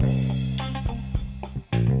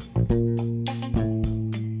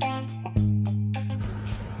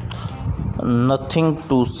Nothing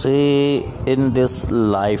to say in this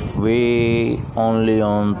life way, only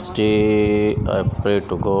on stay. I pray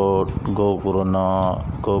to God, go Corona,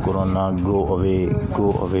 go Corona, go away,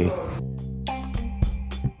 go away.